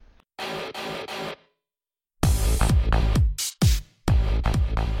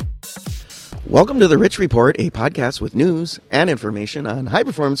Welcome to the Rich Report, a podcast with news and information on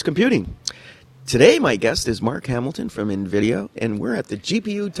high-performance computing. Today, my guest is Mark Hamilton from NVIDIA, and we're at the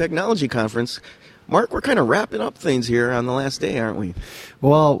GPU Technology Conference. Mark, we're kind of wrapping up things here on the last day, aren't we?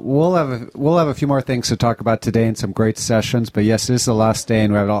 Well, we'll have a few more things to talk about today and some great sessions. But yes, this is the last day,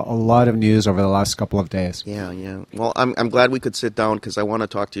 and we have a lot of news over the last couple of days. Yeah. Well, I'm glad we could sit down because I want to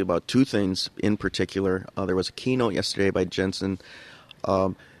talk to you about two things in particular. There was a keynote yesterday by Jensen.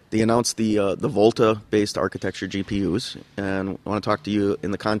 They announced the Volta-based architecture GPUs, and I want to talk to you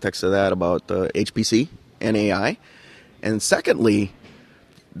in the context of that about HPC and AI. And secondly,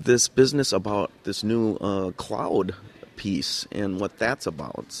 this business about this new cloud piece and what that's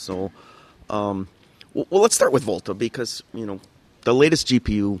about. So, well, let's start with Volta because, the latest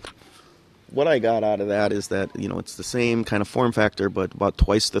GPU, what I got out of that is that, it's the same kind of form factor, but about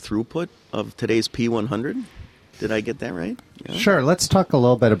twice the throughput of today's P100. Did I get that right? Yeah. Sure. Let's talk a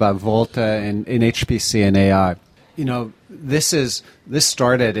little bit about Volta and HPC and AI. This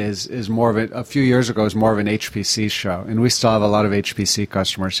started as more of a few years ago as more of an HPC show, and we still have a lot of HPC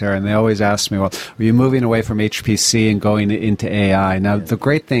customers here, and they always ask me, well, are you moving away from HPC and going into AI? Now, the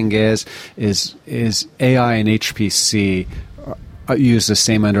great thing is AI and HPC use the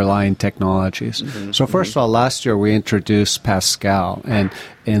same underlying technologies. So first of all, last year we introduced Pascal, and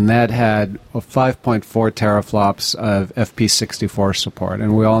that had 5.4 teraflops of FP64 support.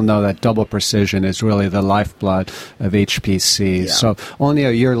 And we all know that double precision is really the lifeblood of HPC. Yeah. So only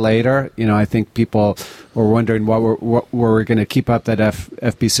a year later, I think people were wondering were we going to keep up that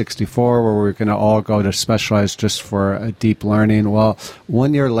FP64, or were we going to all go to specialized just for deep learning? Well,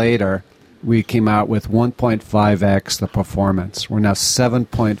 1 year later, we came out with 1.5x the performance. We're now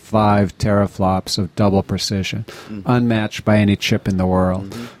 7.5 teraflops of double precision, unmatched by any chip in the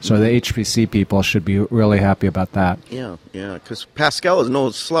world. So the HPC people should be really happy about that. Yeah, because Pascal is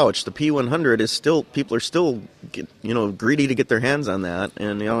no slouch. The P100 is still, people are still, greedy to get their hands on that,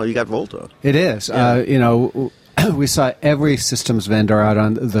 and you got Volta. It is. Yeah. We saw every systems vendor out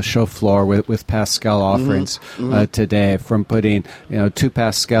on the show floor with Pascal offerings today, from putting 2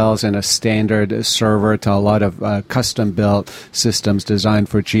 Pascals in a standard server to a lot of custom-built systems designed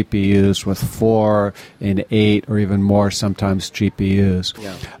for GPUs with 4 and 8 or even more sometimes GPUs.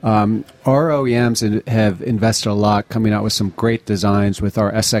 Yeah. Our OEMs have invested a lot coming out with some great designs with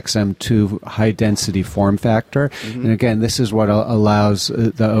our SXM2 high-density form factor. And again, this is what allows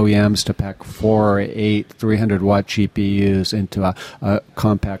the OEMs to pack 4 or 8 300-watt GPUs into a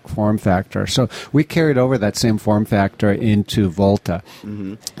compact form factor. So we carried over that same form factor into Volta.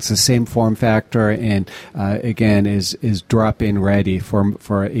 It's the same form factor, and again is drop-in ready for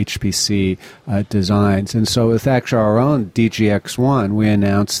HPC designs. And so with actually our own DGX1, we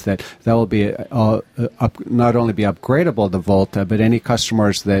announced that will be not only be upgradable to Volta, but any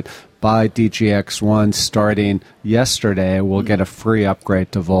customers that buy DGX1 starting yesterday will get a free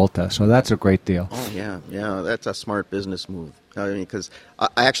upgrade to Volta. So that's a great deal. Oh, yeah, that's a smart business move. Because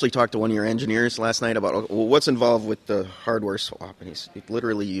I actually talked to one of your engineers last night about what's involved with the hardware swap, and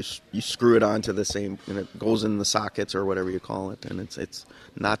literally you screw it onto the same, and it goes in the sockets or whatever you call it, and it's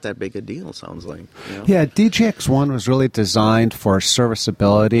not that big a deal, sounds like. Yeah, DGX1 was really designed for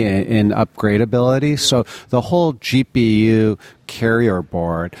serviceability and upgradability. So the whole GPU carrier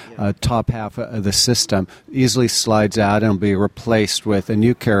board, top half of the system, easily slides out and will be replaced with a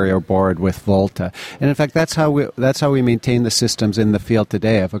new carrier board with Volta. And in fact, that's how we maintain the systems in the field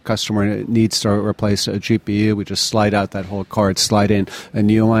today. If a customer needs to replace a GPU, we just slide out that whole card, slide in a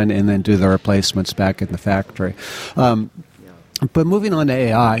new one, and then do the replacements back in the factory. But moving on to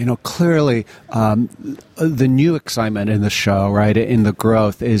AI, clearly the new excitement in the show, right, in the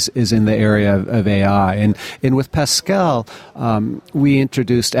growth is in the area of AI. And with Pascal, we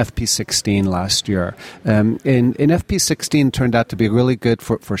introduced FP16 last year. And FP16 turned out to be really good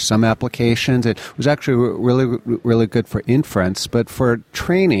for some applications. It was actually really, really good for inference. But for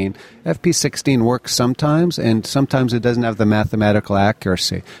training, FP16 works sometimes, and sometimes it doesn't have the mathematical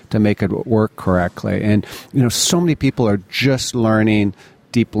accuracy to make it work correctly. And, so many people are just learning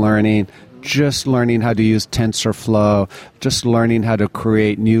deep learning, just learning how to use TensorFlow, just learning how to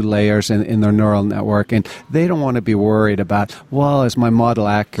create new layers in their neural network. And they don't want to be worried about, well, is my model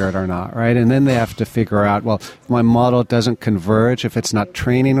accurate or not, right? And then they have to figure out, well, if my model doesn't converge, if it's not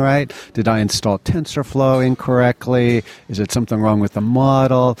training right, did I install TensorFlow incorrectly? Is it something wrong with the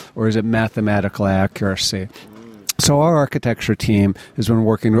model, or is it mathematical accuracy? So our architecture team has been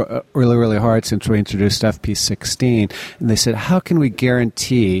working really, really hard since we introduced FP16, and they said, how can we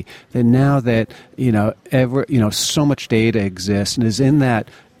guarantee that now that so much data exists and is in that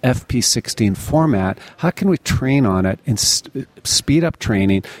FP16 format, how can we train on it and speed up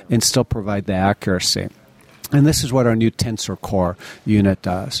training and still provide the accuracy? And this is what our new Tensor Core unit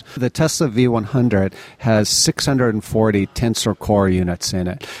does. The Tesla V100 has 640 Tensor Core units in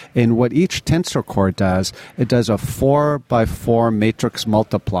it. And what each Tensor Core does, it does a 4x4 matrix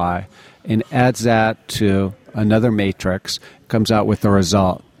multiply and adds that to another matrix, comes out with the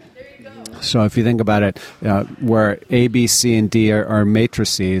result. So if you think about it, where A, B, C, and D are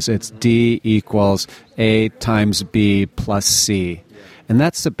matrices, it's D equals A times B plus C. And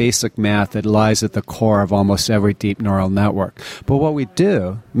that's the basic math that lies at the core of almost every deep neural network. But what we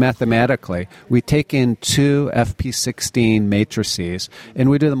do, mathematically, we take in two FP16 matrices, and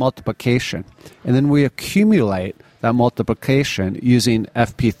we do the multiplication. And then we accumulate that multiplication using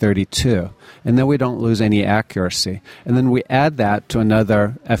FP32. And then we don't lose any accuracy. And then we add that to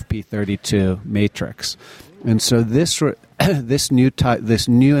another FP32 matrix. And so this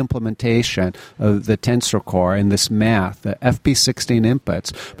new implementation of the Tensor Core and this math, the FP16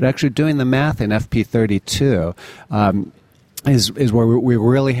 inputs, but actually doing the math in FP32 is where we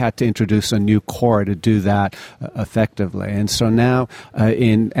really had to introduce a new core to do that effectively. And so now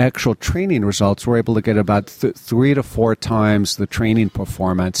in actual training results, we're able to get about 3 to 4 times the training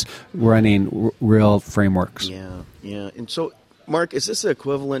performance running real frameworks. Yeah. And so, Mark, is this the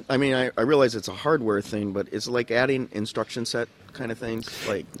equivalent? I mean, I realize it's a hardware thing, but it's like adding instruction set kind of things?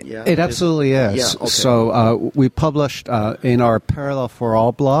 It absolutely is. Yeah, okay. So we published in our Parallel for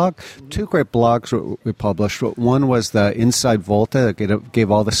All blog 2 great blogs we published. One was the Inside Volta that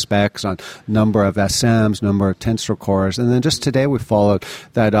gave all the specs on number of SMs, number of tensor cores, and then just today we followed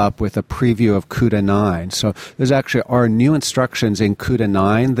that up with a preview of CUDA 9. So there's actually our new instructions in CUDA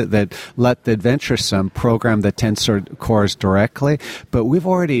 9 that let the adventuresome program the tensor cores directly, but we've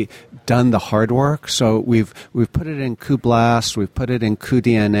already done the hard work. So we've put it in cuBLAST, we've put it in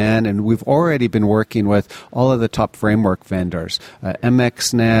cuDNN, and we've already been working with all of the top framework vendors,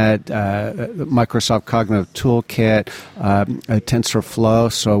 MXNet, Microsoft Cognitive Toolkit,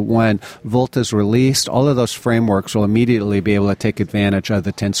 TensorFlow. So when Volta is released, all of those frameworks will immediately be able to take advantage of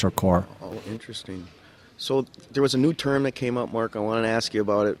the Tensor Core. Oh, interesting. So there was a new term that came up, Mark. I wanted to ask you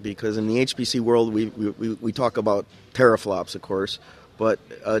about it because in the HPC world, we talk about teraflops, of course, but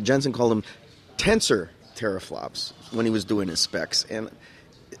Jensen called them tensor teraflops when he was doing his specs. And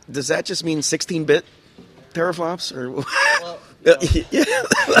does that just mean 16-bit teraflops? Or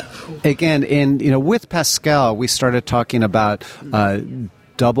Again, with Pascal, we started talking about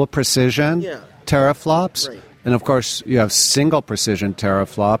double precision teraflops. Right. And of course, you have single precision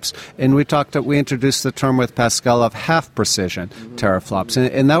teraflops. And we introduced the term with Pascal of half precision teraflops.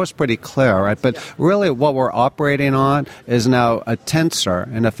 And that was pretty clear, right? But really what we're operating on is now a tensor,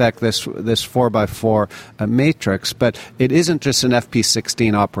 in effect, this 4x4 matrix. But it isn't just an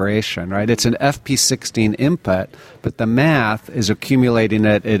FP16 operation, right? It's an FP16 input, but the math is accumulating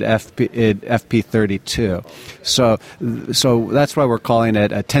it at FP32. So that's why we're calling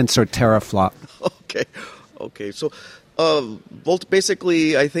it a tensor teraflop. Okay, so Volta,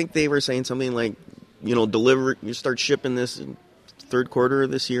 basically, I think they were saying something like, you start shipping this in third quarter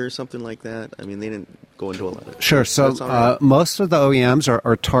of this year or something like that. I mean, they didn't go into a lot of it. Sure, so most of the OEMs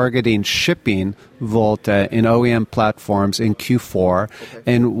are targeting shipping Volta in OEM platforms in Q4,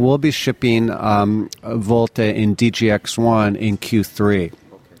 and we'll be shipping Volta in DGX1 in Q3.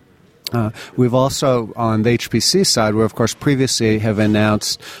 We've also, on the HPC side, we of course previously have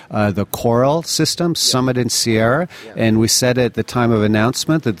announced the Coral system, Summit and Sierra, and we said at the time of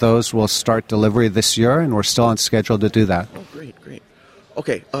announcement that those will start delivery this year, and we're still on schedule to do that. Oh, great.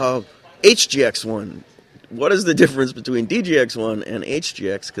 Okay, HGX1. What is the difference between DGX1 and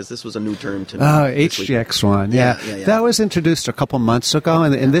HGX? Because this was a new term to me. HGX1, yeah. That was introduced a couple months ago,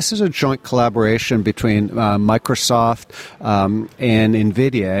 and this is a joint collaboration between Microsoft and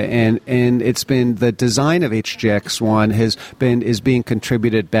NVIDIA, and it's been the design of HGX1 is being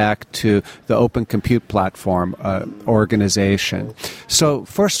contributed back to the Open Compute Platform organization. So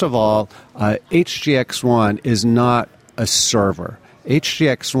first of all, HGX1 is not a server.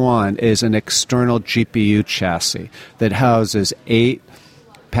 HGX1 is an external GPU chassis that houses 8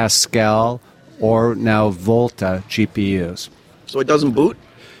 Pascal or now Volta GPUs. So it doesn't boot?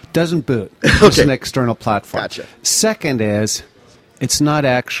 Doesn't boot. It's an external platform. Gotcha. Second is, it's not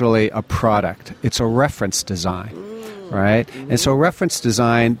actually a product. It's a reference design. Right? And so reference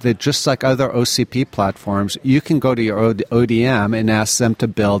design, that just like other OCP platforms, you can go to your ODM and ask them to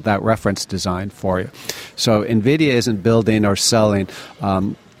build that reference design for you. So NVIDIA isn't building or selling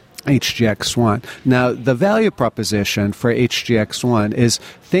HGX1. Now, the value proposition for HGX1 is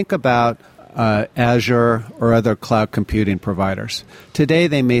think about Azure or other cloud computing providers. Today,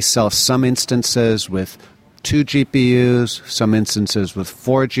 they may sell some instances with 2 GPUs, some instances with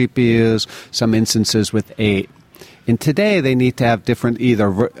 4 GPUs, some instances with 8. And today, they need to have different,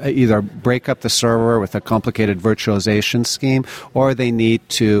 either break up the server with a complicated virtualization scheme, or they need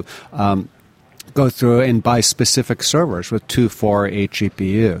to go through and buy specific servers with 2, 4, 8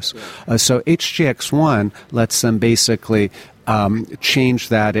 GPUs. So HGX1 lets them basically change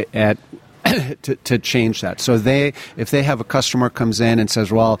that to change that. So if they have a customer comes in and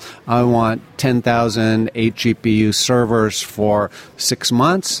says, well, I want 10,000 8 GPU servers for 6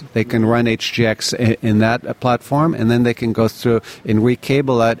 months, they can run HGX in that platform, and then they can go through and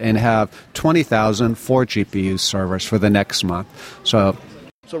recable it and have 20,000 4 GPU servers for the next month. So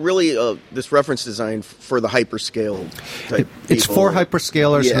really, this reference design for the hyperscale type it's people. for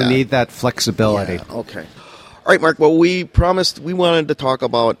hyperscalers who need that flexibility. Yeah, okay. All right, Mark. Well, we promised we wanted to talk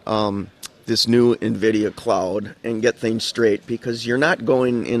about this new NVIDIA cloud and get things straight, because you're not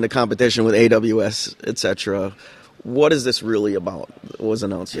going into competition with AWS, etc. What is this really about? It was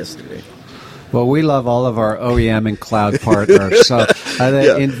announced yesterday. Well, we love all of our OEM and cloud partners. So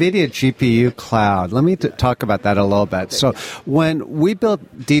the NVIDIA GPU cloud, let me talk about that a little bit. So when we built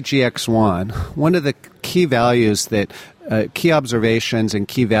DGX1, one of the key values that key observations and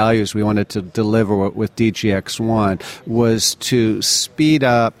key values we wanted to deliver with DGX1 was to speed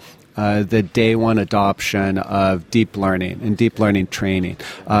up the day one adoption of deep learning and deep learning training.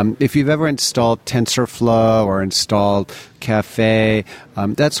 If you've ever installed TensorFlow or installed Caffe,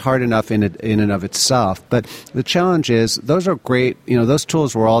 that's hard enough in and of itself. But the challenge is those are great. Those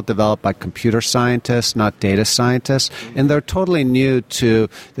tools were all developed by computer scientists, not data scientists, and they're totally new to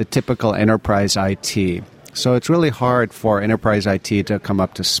the typical enterprise IT. So it's really hard for enterprise IT to come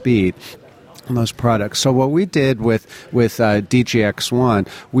up to speed on those products. So what we did with DGX1,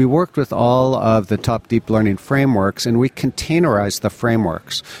 we worked with all of the top deep learning frameworks, and we containerized the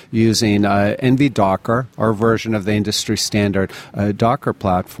frameworks using NVDocker, our version of the industry standard Docker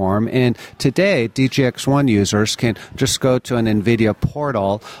platform. And today, DGX1 users can just go to an NVIDIA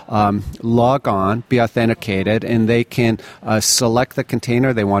portal, log on, be authenticated, and they can select the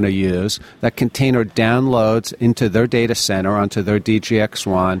container they want to use. That container downloads into their data center onto their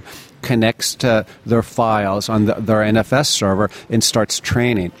DGX1, connects to their files on their NFS server, and starts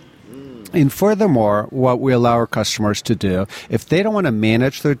training. And furthermore, what we allow our customers to do, if they don't want to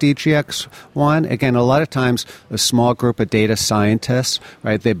manage their DGX1, again, a lot of times a small group of data scientists,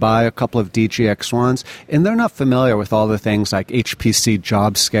 right, they buy a couple of DGX1s, and they're not familiar with all the things like HPC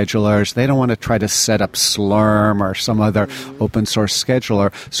job schedulers. They don't want to try to set up Slurm or some other open source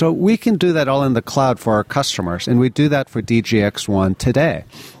scheduler. So we can do that all in the cloud for our customers, and we do that for DGX1 today.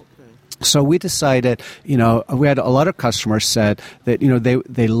 So we decided, we had a lot of customers said that,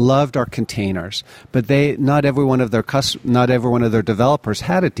 they loved our containers, but not every one of their developers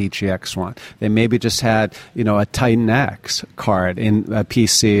had a DGX1. They maybe just had, a Titan X card in a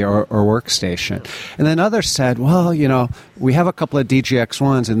PC or workstation. And then others said, well, we have a couple of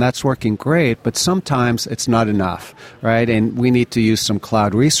DGX1s and that's working great, but sometimes it's not enough, right? And we need to use some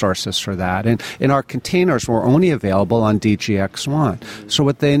cloud resources for that. And our containers were only available on DGX1. So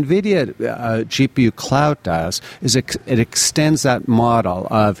what the NVIDIA GPU cloud does is it extends that model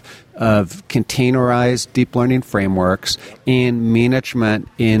of containerized deep learning frameworks and management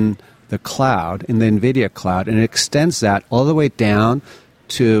in the cloud, in the NVIDIA cloud, and it extends that all the way down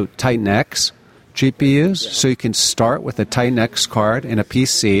to Titan X GPUs. So you can start with a Titan X card in a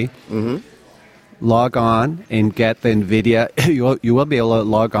PC, log on and get the NVIDIA, you will be able to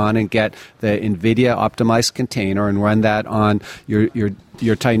log on and get the NVIDIA optimized container and run that on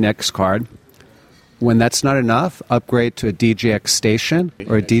your Titan X card. When that's not enough, upgrade to a DGX station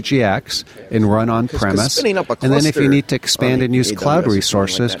or a DGX and run on-premise. And then if you need to expand and use cloud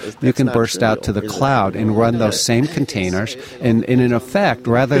resources, you can burst out to the cloud and run those same containers. And in effect,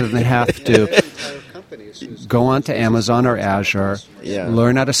 rather than have to go onto Amazon or Azure,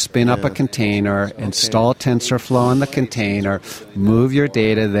 learn how to spin up a container, install TensorFlow on the container, move your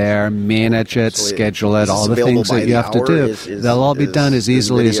data there, manage it, schedule it, all the things that you have to do. They'll all be done as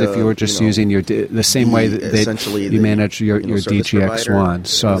easily as if you were just using the same way that you manage your DGX1.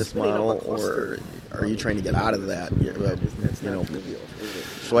 So, this model, or are you trying to get out of that?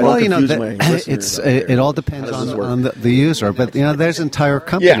 So it all depends on the user. But there's entire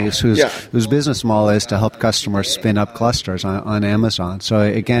companies whose business model is to help customers spin up clusters on Amazon. So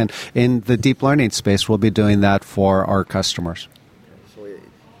again, in the deep learning space, we'll be doing that for our customers. So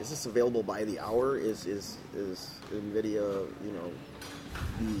is this available by the hour? Is NVIDIA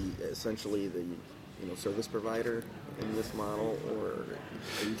essentially the service provider in this model, or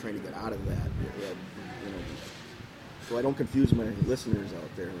are you trying to get out of that? So I don't confuse my listeners out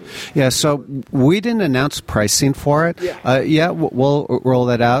there. Yeah, so we didn't announce pricing for it. We'll roll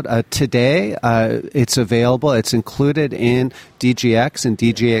that out. Today, it's available. It's included in DGX and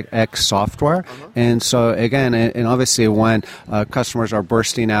DGX software. And so, again, and obviously when customers are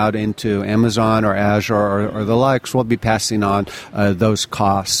bursting out into Amazon or Azure or the likes, we'll be passing on those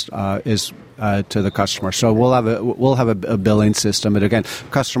costs to the customer. So we'll have a billing system, and again,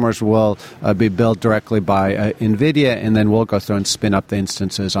 customers will be billed directly by NVIDIA, and then we'll go through and spin up the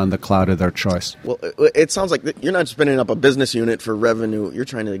instances on the cloud of their choice. Well, it sounds like you're not spinning up a business unit for revenue. You're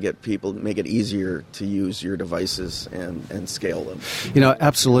trying to get people, make it easier to use your devices and scale them.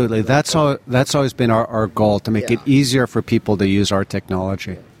 Absolutely. That's always been our goal, to make it easier for people to use our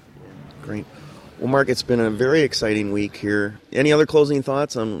technology. Great. Well, Mark, it's been a very exciting week here. Any other closing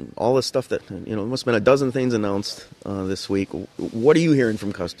thoughts on all this stuff that, there must have been a dozen things announced this week. What are you hearing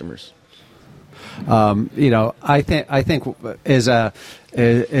from customers? I think as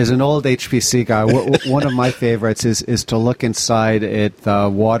an old HPC guy, one of my favorites is to look inside at the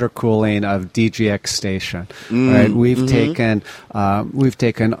water cooling of DGX Station. Right,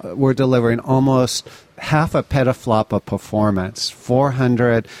 we're delivering almost half a petaflop of performance,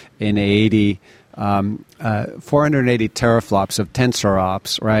 480 teraflops of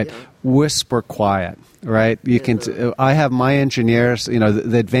TensorOps, right? Yeah. Whisper quiet, right? I have my engineers,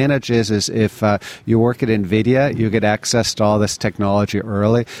 the advantage is if you work at NVIDIA, you get access to all this technology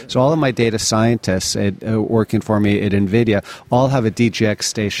early. So all of my data scientists working for me at NVIDIA all have a DGX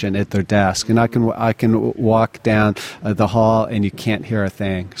station at their desk, and I can walk down the hall and you can't hear a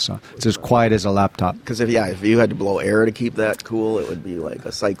thing. So it's as quiet as a laptop. Because if you had to blow air to keep that cool, it would be like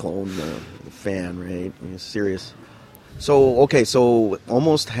a cyclone fan, right? Serious. So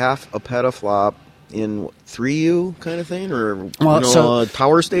almost half a petaflop in 3U kind of thing, or a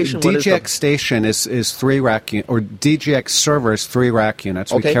tower station? DGX station is 3 rack units, or DGX server is 3 rack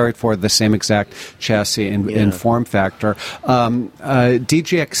units. We carried forward the same exact chassis in form factor.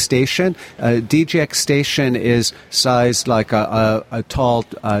 DGX station is sized like a tall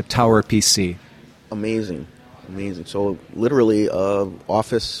tower PC. Amazing. So literally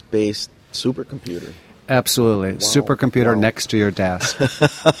office-based supercomputer. Absolutely. Wow. Supercomputer next to your desk.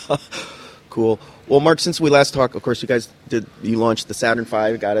 Cool. Well, Mark, since we last talked, of course, you launched the Saturn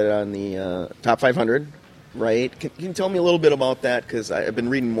V, got it on the top 500, right? Can you tell me a little bit about that? Because I've been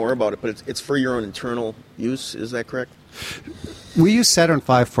reading more about it, but it's for your own internal use. Is that correct? We use Saturn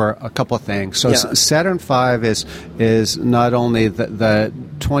V for a couple of things. So Saturn V is not only the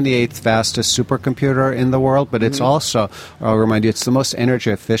 28th fastest supercomputer in the world, but it's also, I'll remind you, it's the most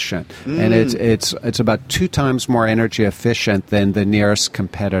energy efficient, and it's about 2 times more energy efficient than the nearest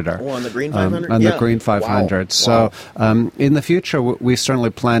competitor. Oh, on the Green 500? The Green 500. Wow. So in the future, we certainly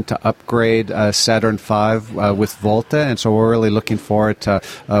plan to upgrade Saturn V with Volta, and so we're really looking forward to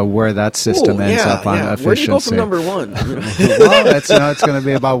where that system ends up on efficiency. Where do you go from number 1? Well, it's going to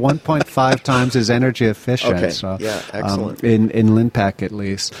be about 1.5 times as energy efficient. Okay. So, excellent. In Linpack at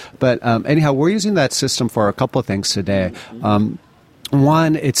least. But anyhow, we're using that system for a couple of things today.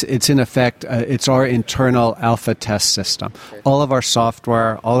 One, it's in effect, it's our internal alpha test system. All of our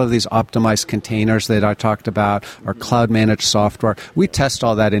software, all of these optimized containers that I talked about, our cloud-managed software, we test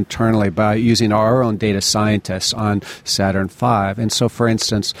all that internally by using our own data scientists on Saturn V. And so, for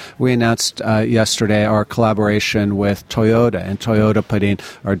instance, we announced yesterday our collaboration with Toyota, and Toyota putting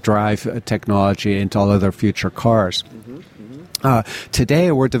our drive technology into all of their future cars.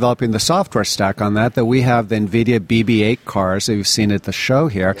 Today, we're developing the software stack on that we have the NVIDIA BB8 cars that you've seen at the show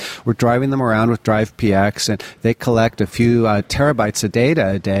here. We're driving them around with Drive PX, and they collect a few terabytes of data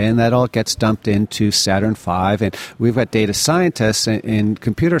a day, and that all gets dumped into Saturn V. And we've got data scientists and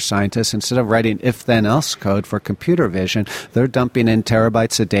computer scientists, instead of writing if-then-else code for computer vision, they're dumping in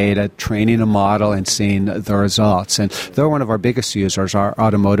terabytes of data, training a model, and seeing the results. And they're one of our biggest users, our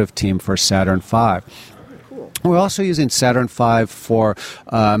automotive team for Saturn V. We're also using Saturn V for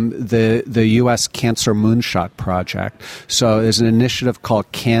the U.S. Cancer Moonshot Project. So there's an initiative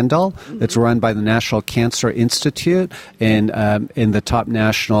called CANDLE that's run by the National Cancer Institute in the top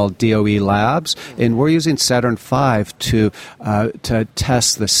national DOE labs, and we're using Saturn V to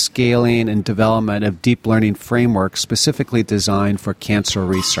test the scaling and development of deep learning frameworks specifically designed for cancer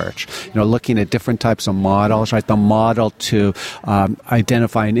research. Looking at different types of models. Right, the model to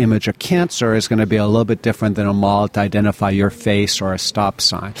identify an image of cancer is going to be a little bit different than a mall to identify your face or a stop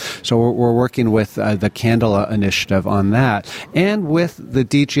sign. So we're working with the Candela initiative on that. And with the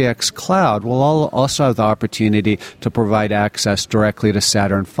DGX Cloud, we'll also have the opportunity to provide access directly to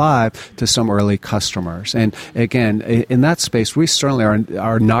Saturn V to some early customers. And again, in that space, we certainly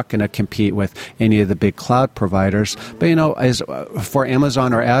are not going to compete with any of the big cloud providers. But, as for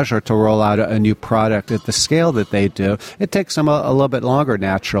Amazon or Azure to roll out a new product at the scale that they do, it takes them a little bit longer,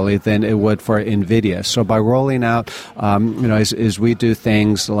 naturally, than it would for NVIDIA. So by rolling out, as we do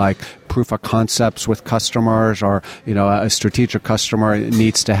things like proof of concepts with customers, or a strategic customer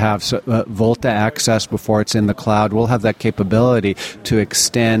needs to have Volta access before it's in the cloud, we'll have that capability to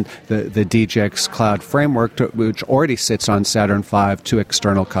extend the DGX Cloud framework, which already sits on Saturn V, to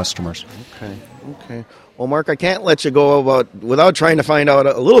external customers. Okay. Well, Mark, I can't let you go without trying to find out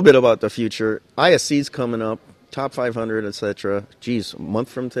a little bit about the future. ISC's coming up, top 500, etc. Geez, a month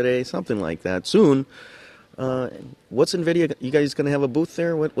from today, something like that. Soon. What's NVIDIA? You guys going to have a booth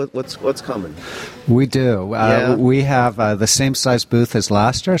there? What's coming? We do. We have the same size booth as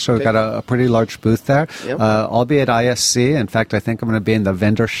last year, so we've got a pretty large booth there. Yep. I'll be at ISC. In fact, I think I'm going to be in the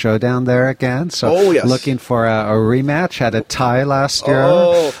vendor showdown there again. So looking for a rematch. Had a tie last year.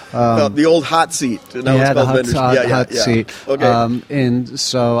 The old hot seat. Now it's called the hot seat. Okay. And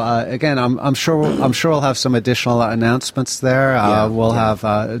so again, I'm sure we'll have some additional announcements there. We'll have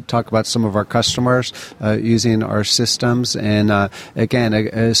talk about some of our customers using our systems, and again,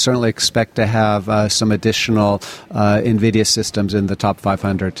 I certainly expect to have some additional NVIDIA systems in the top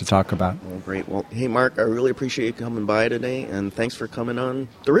 500 to talk about. Well, great. Well, hey, Mark, I really appreciate you coming by today, and thanks for coming on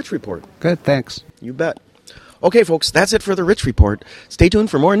The Rich Report. Good, thanks. You bet. Okay, folks, that's it for The Rich Report. Stay tuned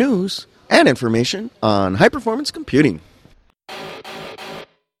for more news and information on high-performance computing.